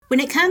When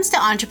it comes to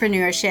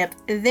entrepreneurship,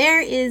 there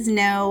is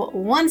no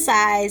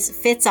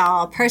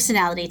one-size-fits-all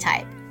personality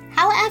type.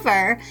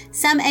 However,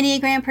 some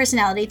Enneagram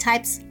personality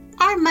types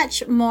are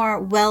much more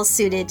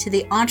well-suited to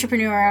the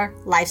entrepreneurial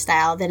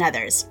lifestyle than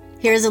others.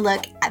 Here's a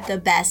look at the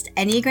best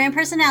Enneagram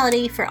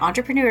personality for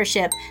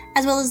entrepreneurship,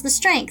 as well as the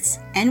strengths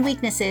and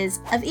weaknesses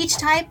of each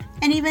type,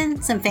 and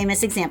even some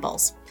famous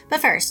examples. But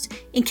first,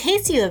 in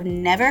case you have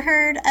never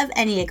heard of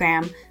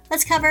Enneagram,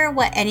 let's cover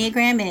what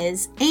Enneagram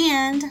is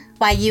and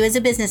why you as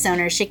a business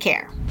owner should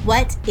care.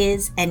 What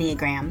is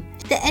Enneagram?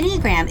 The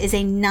Enneagram is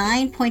a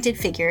 9-pointed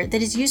figure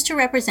that is used to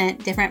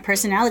represent different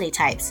personality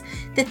types.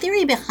 The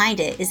theory behind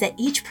it is that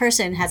each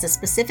person has a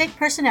specific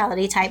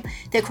personality type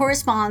that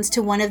corresponds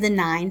to one of the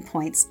 9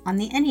 points on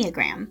the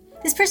Enneagram.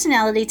 This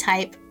personality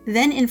type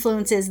then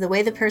influences the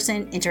way the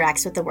person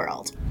interacts with the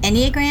world.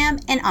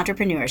 Enneagram and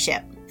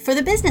entrepreneurship. For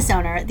the business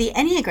owner, the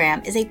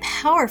Enneagram is a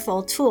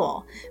powerful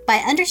tool. By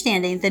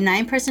understanding the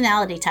 9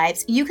 personality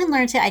types, you can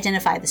learn to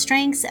identify the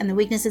strengths and the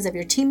weaknesses of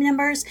your team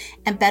members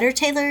and better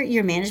tailor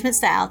your management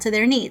style to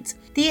their needs.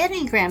 The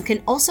Enneagram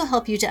can also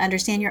help you to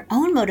understand your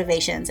own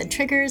motivations and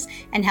triggers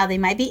and how they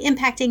might be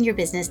impacting your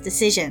business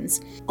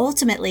decisions.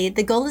 Ultimately,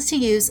 the goal is to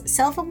use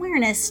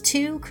self-awareness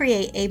to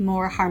create a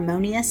more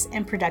harmonious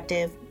and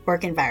productive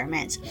work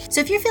environment.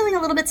 So if you're feeling a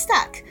little bit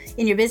stuck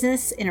in your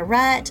business, in a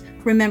rut,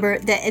 remember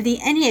that the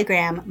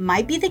Enneagram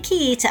might be the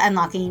key to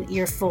unlocking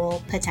your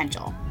full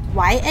potential.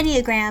 Why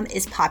Enneagram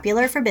is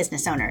popular for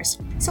business owners.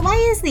 So why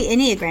is the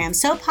Enneagram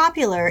so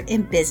popular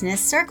in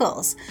business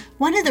circles?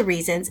 One of the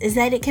reasons is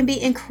that it can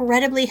be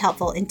incredibly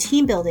helpful in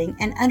team building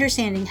and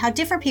understanding how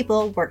different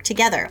people work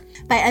together.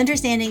 By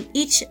understanding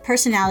each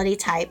personality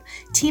type,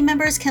 team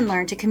members can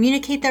learn to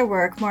communicate their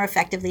work more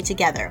effectively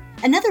together.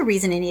 Another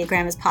reason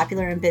Enneagram is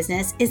popular in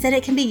business is that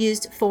it can be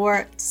used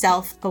for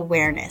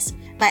self-awareness.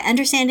 By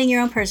understanding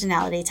your own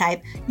personality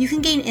type, you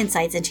can gain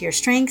insights into your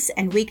strengths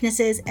and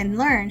weaknesses and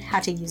learn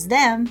how to use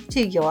them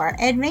to your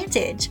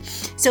advantage.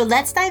 So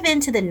let's dive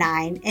into the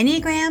 9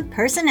 Enneagram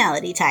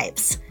personality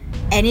types.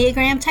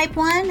 Enneagram Type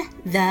 1,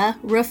 the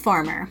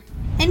Reformer.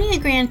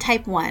 Enneagram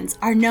Type 1s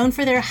are known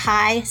for their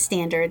high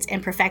standards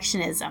and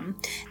perfectionism.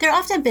 They're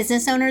often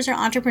business owners or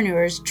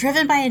entrepreneurs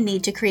driven by a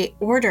need to create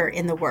order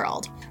in the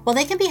world. While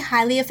they can be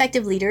highly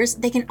effective leaders,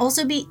 they can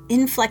also be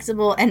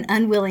inflexible and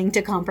unwilling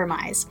to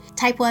compromise.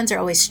 Type 1s are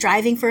always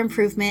striving for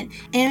improvement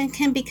and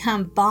can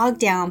become bogged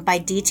down by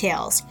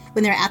details.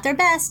 When they're at their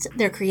best,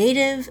 they're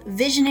creative,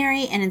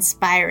 visionary, and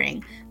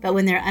inspiring. But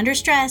when they're under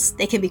stress,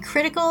 they can be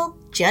critical,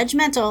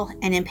 judgmental,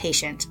 and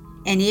impatient.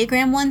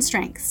 Enneagram 1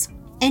 strengths.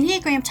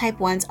 Enneagram Type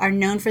 1s are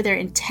known for their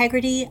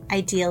integrity,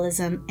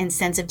 idealism, and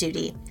sense of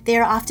duty. They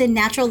are often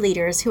natural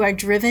leaders who are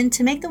driven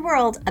to make the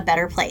world a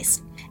better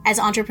place. As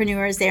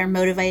entrepreneurs, they are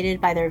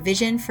motivated by their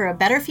vision for a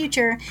better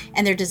future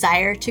and their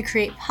desire to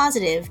create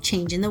positive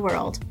change in the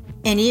world.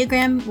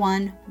 Enneagram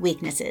 1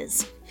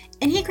 weaknesses.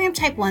 Enneagram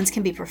Type 1s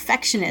can be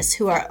perfectionists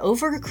who are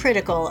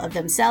overcritical of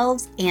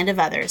themselves and of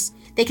others.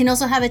 They can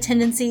also have a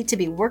tendency to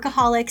be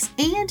workaholics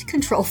and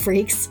control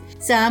freaks.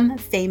 Some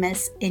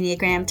famous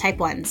Enneagram Type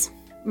 1s.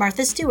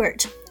 Martha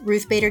Stewart,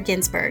 Ruth Bader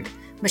Ginsburg,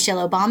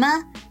 Michelle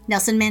Obama,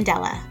 Nelson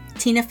Mandela,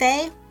 Tina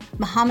Fey,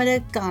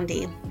 Mahatma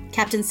Gandhi,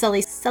 Captain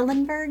Sully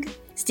Sullenberg,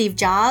 Steve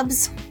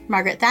Jobs,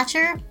 Margaret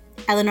Thatcher,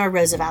 Eleanor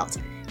Roosevelt,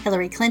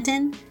 Hillary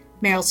Clinton,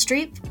 Meryl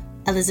Streep,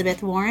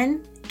 Elizabeth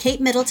Warren,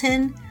 Kate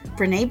Middleton,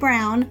 Brene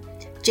Brown,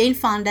 Jane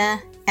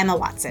Fonda, Emma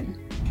Watson.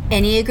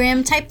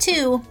 Enneagram Type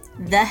 2,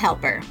 the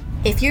Helper.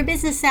 If you're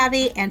business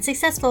savvy and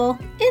successful,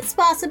 it's a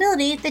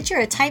possibility that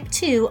you're a Type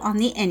 2 on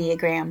the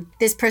Enneagram.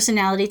 This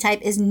personality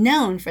type is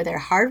known for their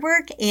hard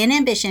work and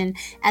ambition,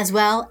 as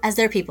well as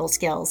their people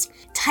skills.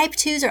 Type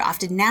 2s are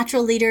often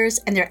natural leaders,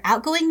 and their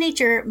outgoing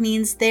nature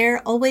means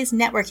they're always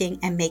networking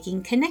and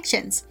making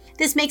connections.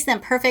 This makes them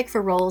perfect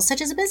for roles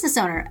such as a business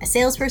owner, a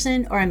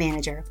salesperson, or a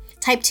manager.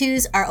 Type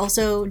 2s are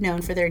also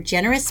known for their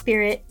generous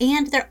spirit,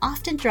 and they're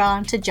often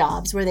drawn to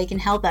jobs where they can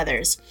help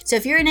others. So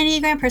if you're an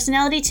Enneagram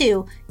Personality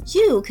 2,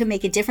 you can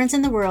make a difference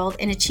in the world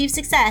and achieve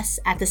success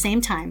at the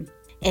same time.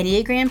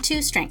 Enneagram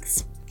 2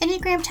 strengths.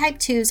 Enneagram Type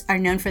 2s are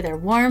known for their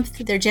warmth,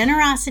 their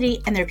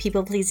generosity, and their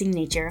people-pleasing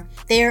nature.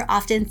 They are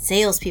often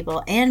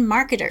salespeople and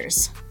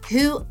marketers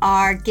who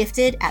are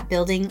gifted at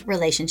building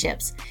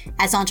relationships.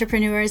 As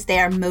entrepreneurs, they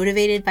are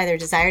motivated by their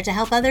desire to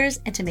help others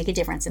and to make a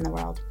difference in the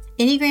world.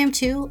 Enneagram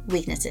 2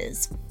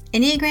 weaknesses.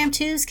 Enneagram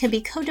 2s can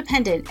be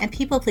codependent and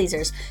people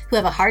pleasers who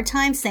have a hard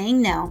time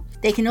saying no.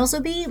 They can also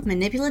be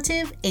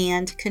manipulative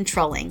and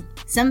controlling.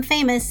 Some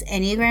famous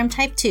Enneagram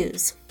Type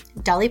 2s: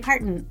 Dolly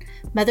Parton,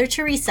 Mother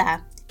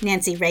Teresa,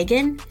 Nancy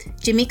Reagan,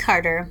 Jimmy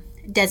Carter,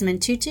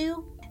 Desmond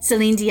Tutu,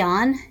 Celine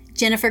Dion,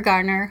 Jennifer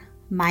Garner,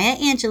 Maya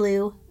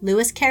Angelou,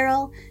 Lewis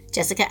Carroll,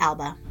 Jessica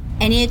Alba.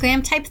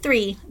 Enneagram Type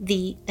 3,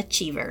 the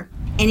Achiever.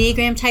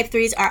 Enneagram Type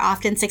 3s are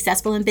often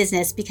successful in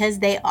business because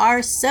they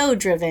are so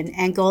driven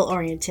and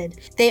goal-oriented.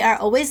 They are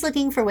always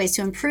looking for ways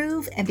to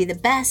improve and be the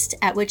best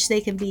at which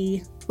they can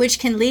be, which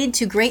can lead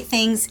to great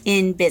things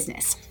in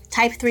business.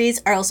 Type 3s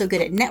are also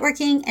good at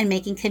networking and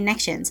making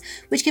connections,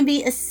 which can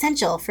be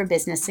essential for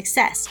business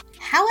success.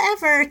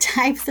 However,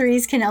 Type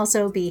 3s can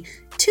also be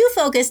too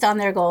focused on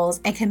their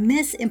goals and can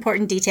miss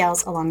important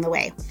details along the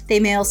way. They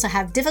may also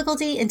have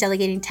difficulty in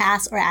delegating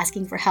tasks or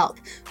asking for help,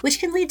 which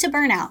can lead to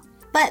burnout.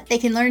 But they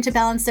can learn to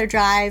balance their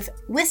drive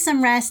with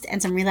some rest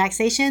and some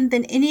relaxation.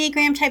 Then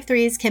Enneagram Type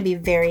 3s can be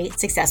very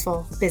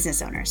successful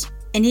business owners.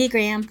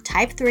 Enneagram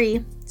Type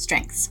 3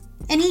 strengths.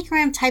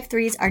 Enneagram Type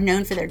 3s are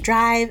known for their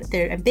drive,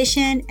 their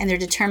ambition, and their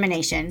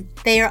determination.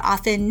 They are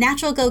often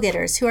natural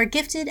go-getters who are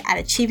gifted at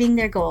achieving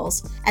their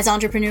goals. As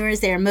entrepreneurs,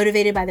 they are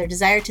motivated by their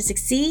desire to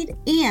succeed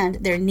and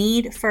their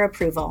need for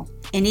approval.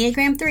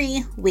 Enneagram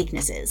 3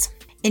 weaknesses.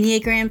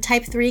 Enneagram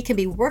Type 3 can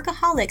be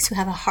workaholics who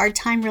have a hard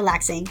time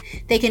relaxing.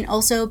 They can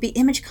also be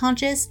image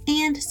conscious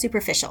and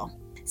superficial.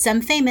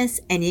 Some famous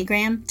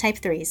Enneagram Type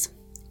 3s: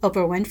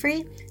 Oprah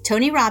Winfrey,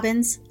 Tony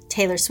Robbins,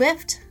 Taylor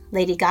Swift,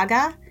 Lady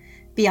Gaga,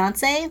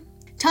 Beyonce,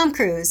 Tom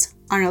Cruise,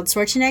 Arnold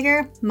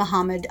Schwarzenegger,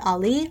 Muhammad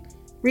Ali,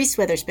 Reese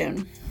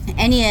Witherspoon.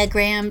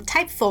 Enneagram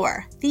Type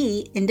 4,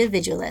 the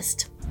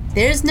individualist.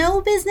 There's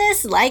no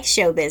business like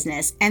show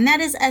business, and that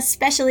is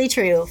especially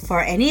true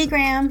for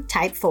Enneagram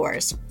Type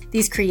 4s.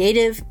 These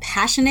creative,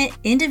 passionate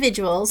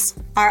individuals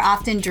are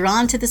often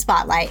drawn to the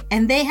spotlight,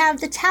 and they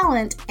have the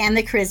talent and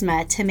the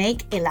charisma to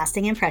make a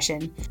lasting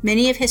impression.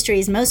 Many of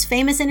history's most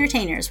famous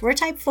entertainers were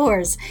Type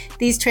 4s.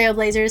 These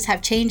trailblazers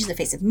have changed the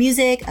face of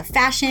music, of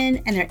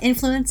fashion, and their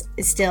influence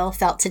is still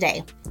felt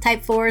today.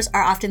 Type 4s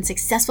are often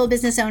successful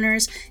business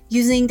owners,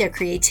 using their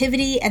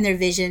creativity and their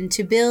vision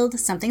to build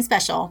something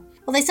special.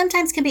 While they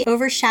sometimes can be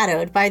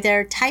overshadowed by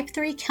their Type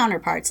 3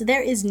 counterparts,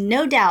 there is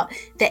no doubt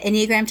that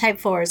Enneagram Type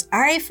 4s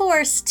are a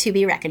force to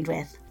be reckoned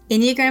with.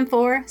 Enneagram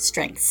 4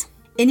 strengths.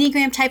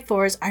 Enneagram Type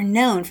 4s are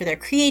known for their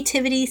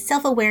creativity,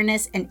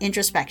 self-awareness, and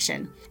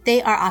introspection.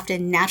 They are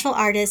often natural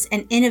artists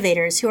and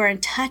innovators who are in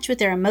touch with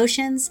their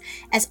emotions.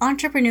 As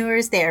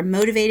entrepreneurs, they are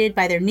motivated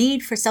by their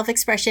need for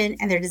self-expression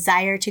and their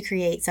desire to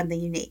create something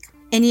unique.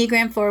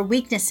 Enneagram 4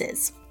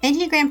 weaknesses.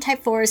 Enneagram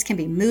Type 4s can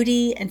be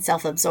moody and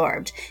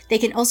self-absorbed. They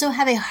can also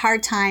have a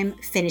hard time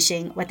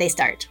finishing what they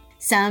start.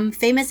 Some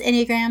famous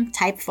Enneagram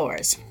Type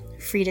 4s: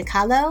 Frida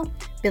Kahlo,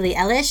 Billie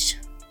Eilish,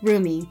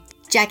 Rumi,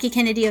 Jackie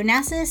Kennedy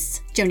Onassis,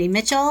 Joni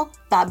Mitchell,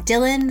 Bob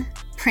Dylan,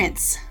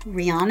 Prince,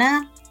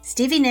 Rihanna,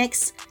 Stevie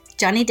Nicks,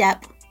 Johnny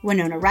Depp,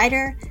 Winona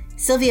Ryder,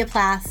 Sylvia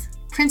Plath,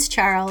 Prince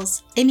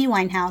Charles, Amy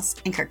Winehouse,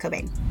 and Kurt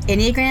Cobain.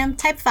 Enneagram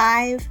Type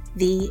 5,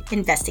 the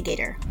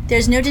investigator.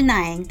 There's no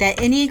denying that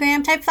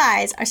Enneagram Type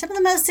 5s are some of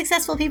the most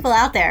successful people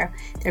out there.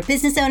 They're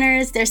business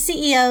owners, they're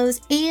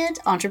CEOs, and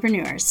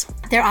entrepreneurs.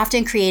 They're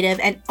often creative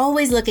and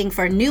always looking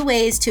for new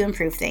ways to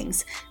improve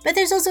things. But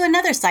there's also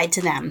another side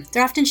to them.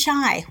 They're often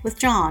shy,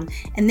 withdrawn,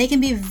 and they can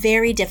be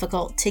very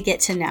difficult to get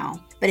to know.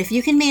 But if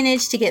you can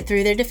manage to get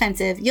through their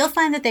defensive, you'll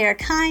find that they are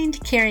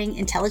kind, caring,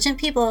 intelligent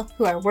people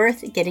who are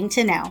worth getting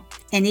to know.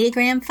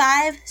 Enneagram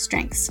 5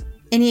 strengths.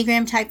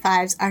 Enneagram Type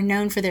 5s are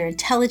known for their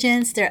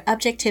intelligence, their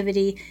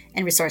objectivity,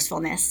 and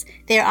resourcefulness.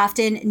 They are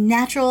often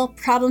natural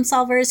problem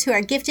solvers who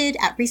are gifted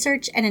at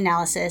research and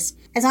analysis.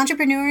 As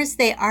entrepreneurs,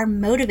 they are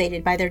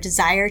motivated by their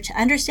desire to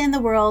understand the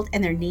world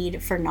and their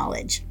need for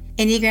knowledge.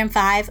 Enneagram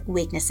 5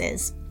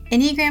 weaknesses.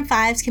 Enneagram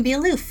 5s can be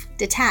aloof,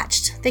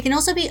 detached. They can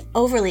also be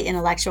overly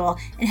intellectual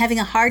and having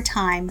a hard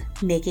time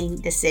making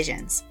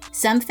decisions.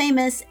 Some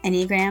famous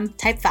Enneagram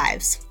Type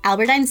 5s: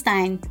 Albert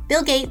Einstein,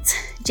 Bill Gates,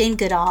 Jane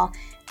Goodall,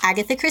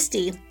 Agatha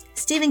Christie,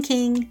 Stephen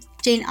King,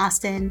 Jane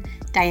Austen,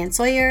 Diane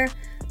Sawyer,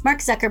 Mark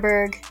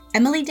Zuckerberg,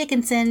 Emily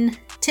Dickinson,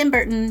 Tim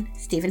Burton,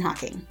 Stephen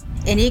Hawking.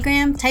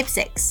 Enneagram Type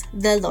 6,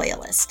 the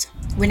loyalist.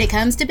 When it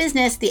comes to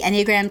business, the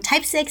Enneagram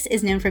Type 6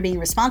 is known for being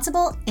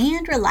responsible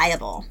and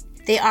reliable.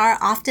 They are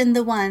often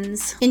the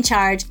ones in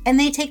charge, and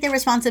they take their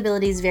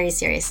responsibilities very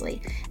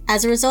seriously.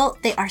 As a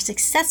result, they are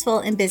successful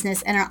in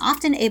business and are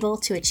often able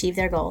to achieve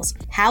their goals.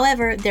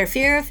 However, their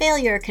fear of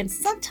failure can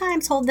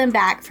sometimes hold them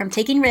back from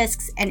taking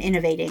risks and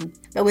innovating.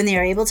 But when they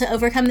are able to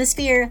overcome this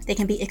fear, they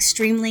can be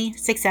extremely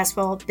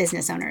successful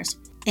business owners.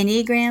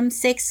 Enneagram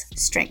 6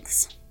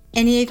 strengths.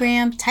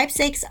 Enneagram Type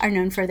 6 are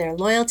known for their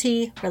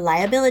loyalty,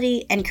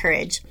 reliability, and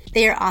courage.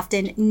 They are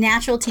often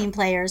natural team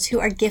players who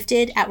are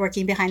gifted at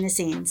working behind the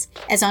scenes.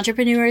 As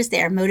entrepreneurs,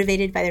 they are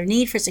motivated by their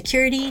need for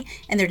security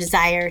and their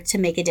desire to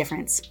make a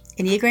difference.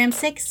 Enneagram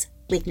 6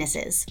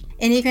 weaknesses.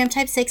 Enneagram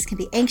Type 6 can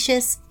be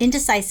anxious,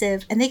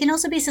 indecisive, and they can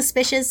also be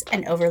suspicious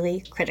and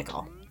overly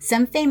critical.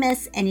 Some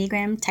famous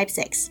Enneagram Type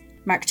 6: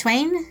 Mark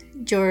Twain,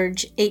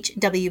 George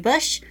H.W.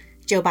 Bush,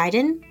 Joe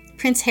Biden,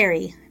 Prince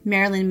Harry,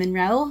 Marilyn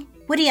Monroe,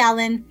 Woody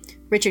Allen,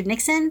 Richard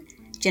Nixon,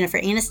 Jennifer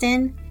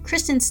Aniston,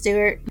 Kristen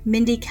Stewart,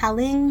 Mindy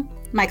Kaling,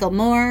 Michael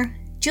Moore,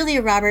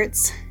 Julia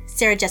Roberts,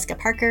 Sarah Jessica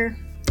Parker,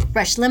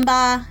 Rush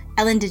Limbaugh,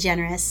 Ellen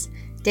DeGeneres,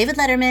 David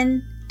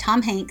Letterman,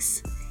 Tom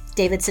Hanks,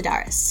 David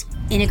Sedaris.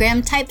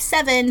 Enneagram Type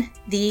 7,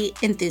 the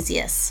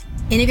enthusiast.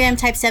 Enneagram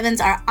Type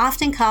 7s are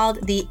often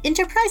called the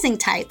enterprising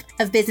type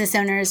of business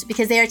owners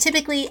because they are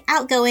typically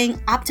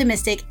outgoing,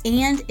 optimistic,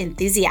 and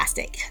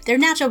enthusiastic. They're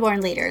natural-born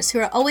leaders who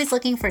are always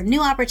looking for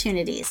new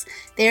opportunities.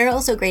 They are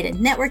also great at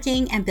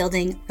networking and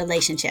building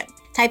relationships.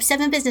 Type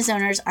 7 business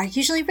owners are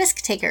usually risk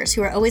takers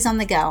who are always on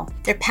the go.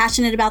 They're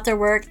passionate about their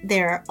work.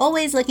 They're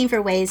always looking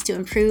for ways to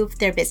improve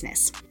their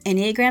business.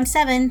 Enneagram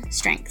 7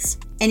 strengths.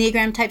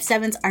 Enneagram Type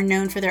 7s are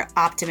known for their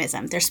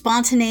optimism, their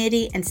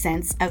spontaneity, and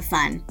sense of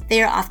fun.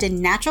 They are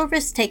often natural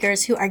risk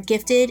takers who are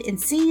gifted in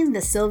seeing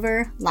the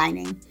silver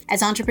lining.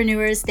 As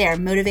entrepreneurs, they are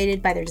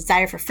motivated by their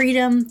desire for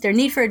freedom, their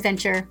need for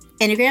adventure.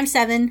 Enneagram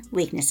 7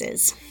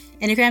 weaknesses.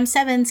 Enneagram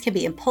 7s can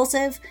be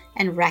impulsive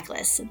and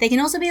reckless. They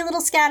can also be a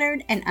little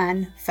scattered and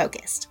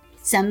unfocused.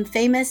 Some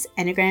famous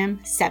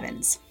Enneagram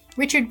 7s.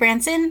 Richard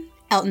Branson,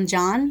 Elton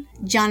John,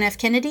 John F.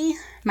 Kennedy,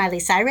 Miley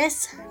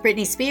Cyrus,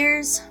 Britney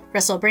Spears,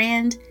 Russell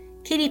Brand,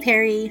 Katy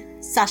Perry,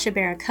 Sacha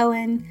Baron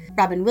Cohen,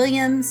 Robin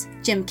Williams,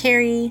 Jim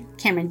Carrey,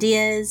 Cameron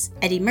Diaz,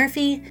 Eddie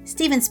Murphy,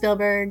 Steven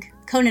Spielberg,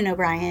 Conan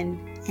O'Brien,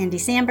 Andy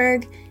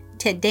Samberg,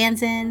 Ted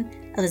Danson,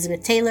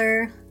 Elizabeth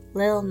Taylor,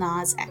 Lil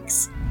Nas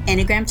X.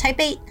 Enneagram Type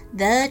 8,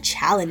 the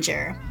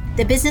Challenger.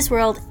 The business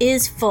world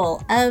is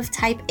full of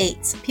Type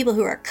 8s, people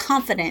who are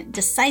confident,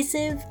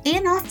 decisive,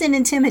 and often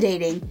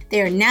intimidating.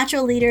 They are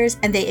natural leaders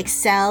and they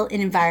excel in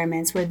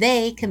environments where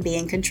they can be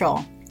in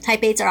control.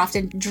 Type 8s are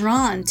often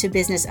drawn to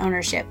business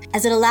ownership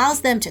as it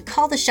allows them to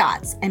call the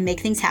shots and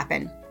make things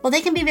happen. While they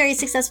can be very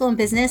successful in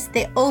business,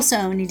 they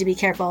also need to be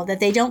careful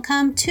that they don't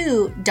come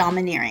too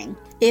domineering.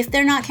 If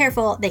they're not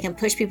careful, they can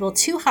push people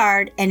too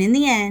hard and in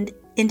the end,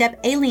 end up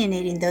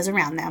alienating those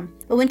around them.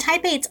 But when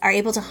Type 8s are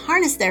able to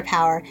harness their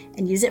power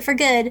and use it for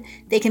good,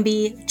 they can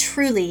be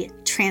truly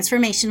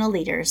transformational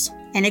leaders.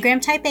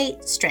 Enneagram Type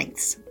 8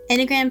 strengths.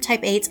 Enneagram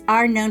Type 8s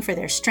are known for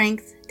their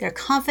strength, their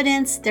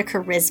confidence, their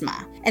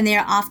charisma, and they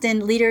are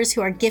often leaders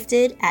who are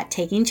gifted at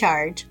taking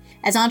charge.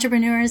 As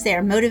entrepreneurs, they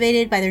are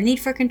motivated by their need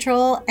for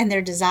control and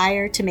their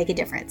desire to make a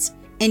difference.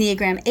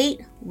 Enneagram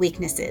 8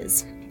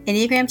 weaknesses.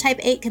 Enneagram Type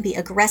 8 can be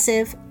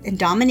aggressive and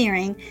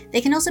domineering.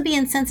 They can also be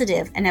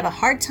insensitive and have a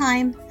hard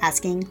time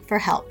asking for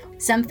help.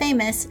 Some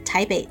famous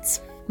Type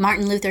 8s.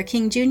 Martin Luther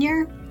King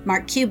Jr.,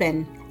 Mark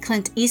Cuban,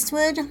 Clint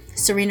Eastwood,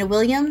 Serena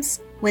Williams,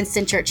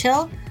 Winston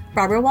Churchill,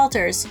 Barbara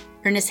Walters,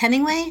 Ernest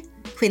Hemingway,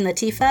 Queen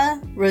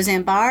Latifah,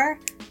 Roseanne Barr,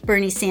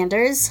 Bernie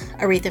Sanders,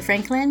 Aretha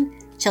Franklin,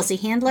 Chelsea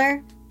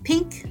Handler,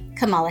 Pink,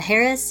 Kamala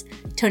Harris,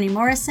 Toni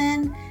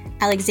Morrison,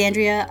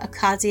 Alexandria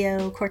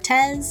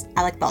Ocasio-Cortez,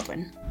 Alec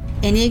Baldwin.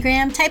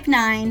 Enneagram Type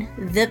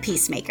 9, the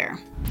Peacemaker.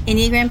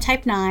 Enneagram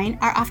Type 9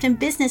 are often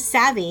business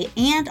savvy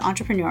and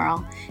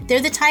entrepreneurial.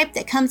 They're the type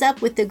that comes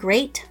up with the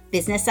great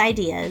business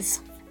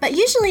ideas, but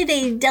usually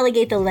they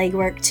delegate the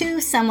legwork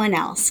to someone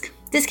else.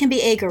 This can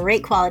be a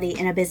great quality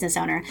in a business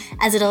owner,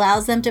 as it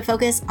allows them to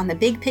focus on the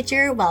big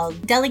picture while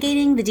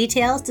delegating the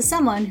details to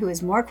someone who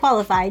is more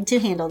qualified to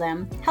handle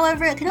them.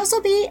 However, it can also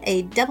be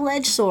a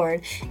double-edged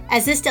sword,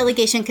 as this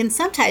delegation can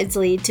sometimes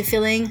lead to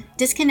feeling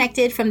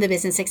disconnected from the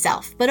business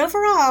itself. But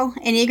overall,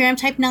 Enneagram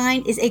Type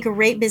 9 is a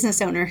great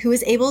business owner who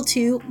is able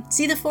to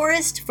see the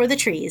forest for the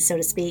trees, so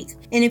to speak.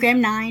 Enneagram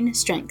 9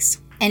 strengths.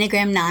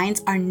 Enneagram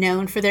 9s are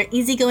known for their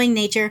easygoing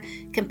nature,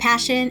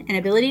 compassion, and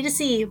ability to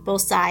see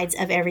both sides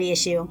of every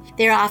issue.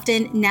 They are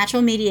often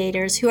natural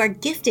mediators who are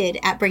gifted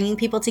at bringing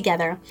people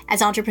together.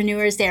 As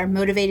entrepreneurs, they are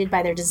motivated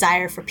by their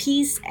desire for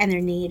peace and their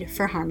need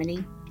for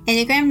harmony.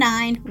 Enneagram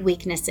 9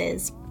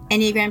 weaknesses.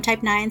 Enneagram Type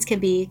 9s can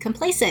be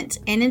complacent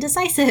and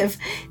indecisive.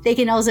 They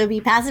can also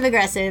be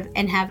passive-aggressive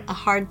and have a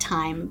hard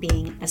time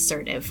being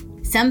assertive.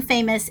 Some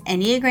famous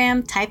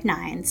Enneagram Type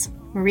 9s.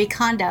 Marie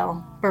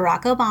Kondo,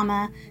 Barack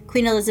Obama,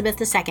 Queen Elizabeth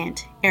II,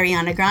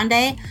 Ariana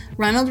Grande,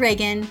 Ronald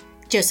Reagan,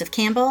 Joseph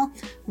Campbell,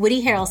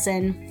 Woody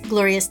Harrelson,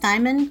 Gloria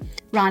Steinem,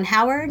 Ron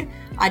Howard,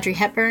 Audrey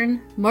Hepburn,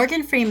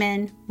 Morgan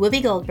Freeman,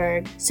 Whoopi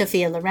Goldberg,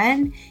 Sophia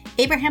Loren,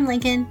 Abraham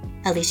Lincoln,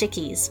 Alicia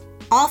Keys.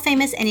 All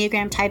famous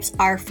Enneagram types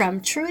are from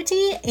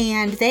Truity,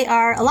 and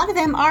a lot of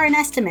them are an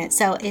estimate.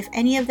 So if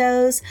any of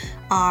those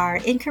are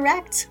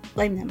incorrect,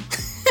 blame them.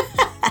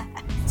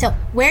 So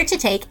where to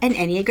take an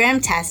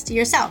Enneagram test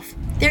yourself?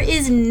 There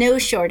is no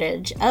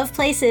shortage of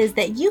places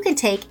that you can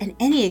take an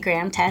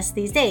Enneagram test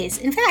these days.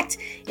 In fact,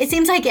 it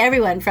seems like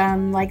everyone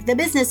from the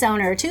business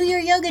owner to your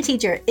yoga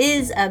teacher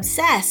is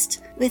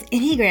obsessed with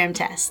Enneagram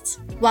tests.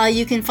 While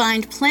you can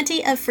find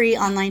plenty of free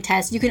online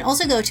tests, you can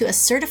also go to a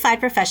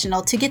certified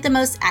professional to get the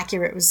most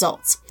accurate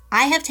results.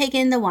 I have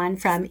taken the one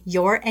from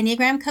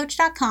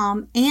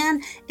yourenneagramcoach.com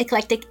and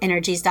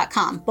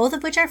eclecticenergies.com, both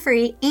of which are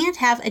free and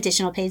have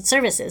additional paid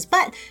services.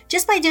 But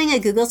just by doing a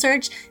Google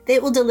search, they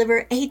will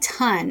deliver a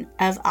ton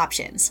of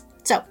options.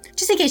 So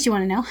just in case you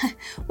want to know,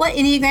 what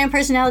Enneagram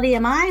personality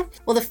am I?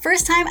 Well, the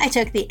first time I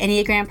took the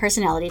Enneagram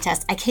personality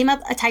test, I came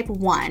up a Type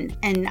 1,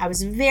 and I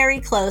was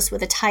very close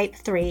with a Type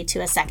 3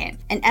 to a second.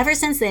 And ever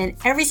since then,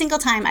 every single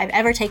time I've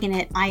ever taken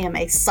it, I am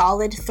a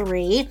solid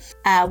 3.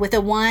 With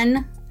a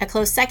 1, a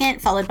close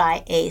second, followed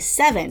by a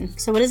 7.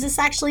 So what does this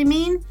actually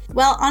mean?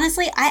 Well,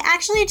 honestly, I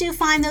actually do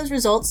find those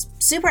results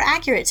super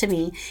accurate to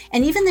me.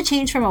 And even the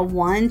change from a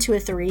 1 to a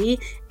 3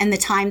 and the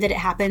time that it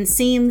happened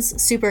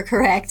seems super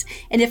correct.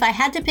 And if I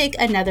had to pick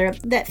another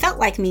that felt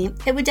like me,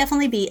 it would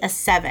definitely be a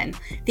 7.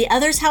 The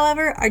others,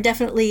 however, are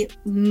definitely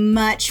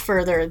much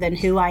further than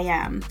who I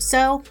am.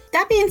 So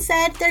that being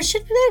said, there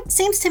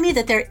seems to me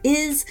that there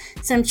is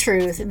some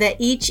truth that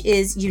each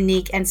is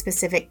unique and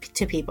specific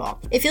to people.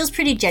 It feels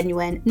pretty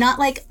genuine, not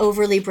like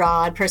overly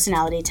broad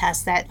personality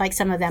tests that like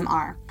some of them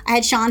are. I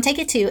had Sean take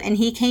it too, and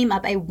he came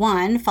up a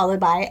 1 followed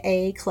by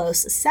a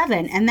close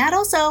 7, and that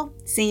also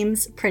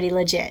seems pretty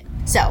legit.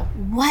 So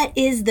what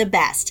is the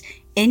best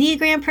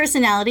Enneagram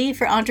personality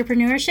for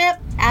entrepreneurship?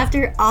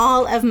 After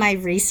all of my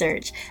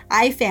research,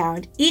 I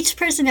found each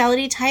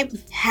personality type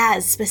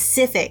has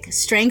specific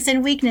strengths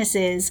and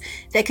weaknesses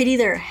that could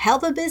either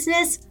help a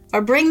business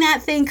or bring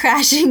that thing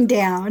crashing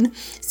down.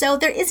 So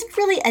there isn't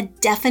really a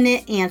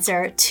definite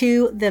answer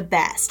to the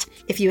best.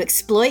 If you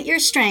exploit your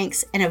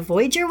strengths and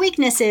avoid your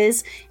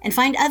weaknesses and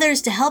find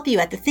others to help you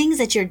at the things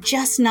that you're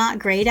just not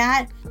great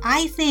at,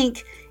 I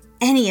think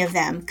any of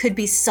them could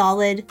be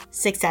solid,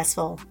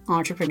 successful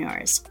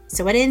entrepreneurs.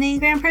 So what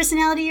Enneagram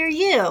personality are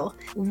you?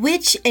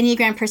 Which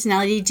Enneagram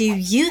personality do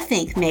you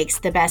think makes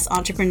the best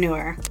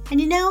entrepreneur?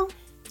 And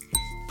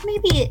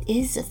maybe it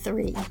is a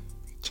 3,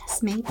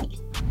 just maybe.